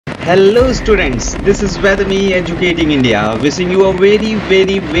Hello students, this is Vedemy Educating India, wishing you a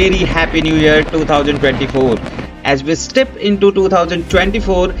very happy new year 2024. As we step into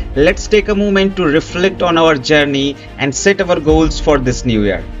 2024, let's take a moment to reflect on our journey and set our goals for this new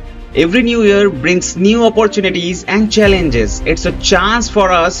year. Every new year brings new opportunities and challenges. It's a chance for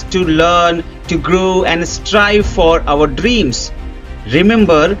us to learn, to grow and strive for our dreams.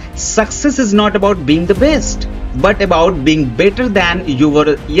 Remember, success is not about being the best, but about being better than you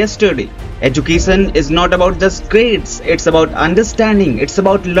were yesterday. Education is not about just grades, it's about understanding, it's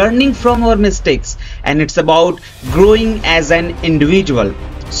about learning from our mistakes, and it's about growing as an individual.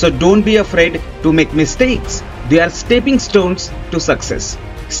 So don't be afraid to make mistakes. They are stepping stones to success.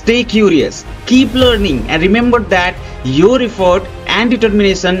 Stay curious, keep learning, and remember that your effort and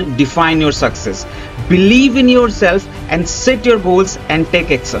determination define your success. Believe in yourself and set your goals and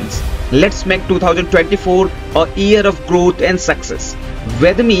take actions. Let's make 2024 a year of growth and success.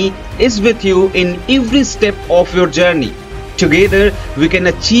 Vedemy is with you in every step of your journey. Together we can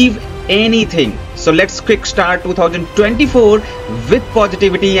achieve anything. So let's kickstart 2024 with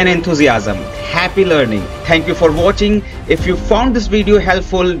positivity and enthusiasm. Happy learning. Thank you for watching. If you found this video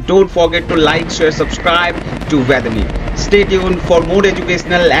helpful, don't forget to like, share, subscribe to Vedemy. Stay tuned for more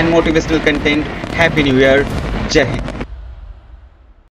educational and motivational content. Happy New Year. Jai Hind.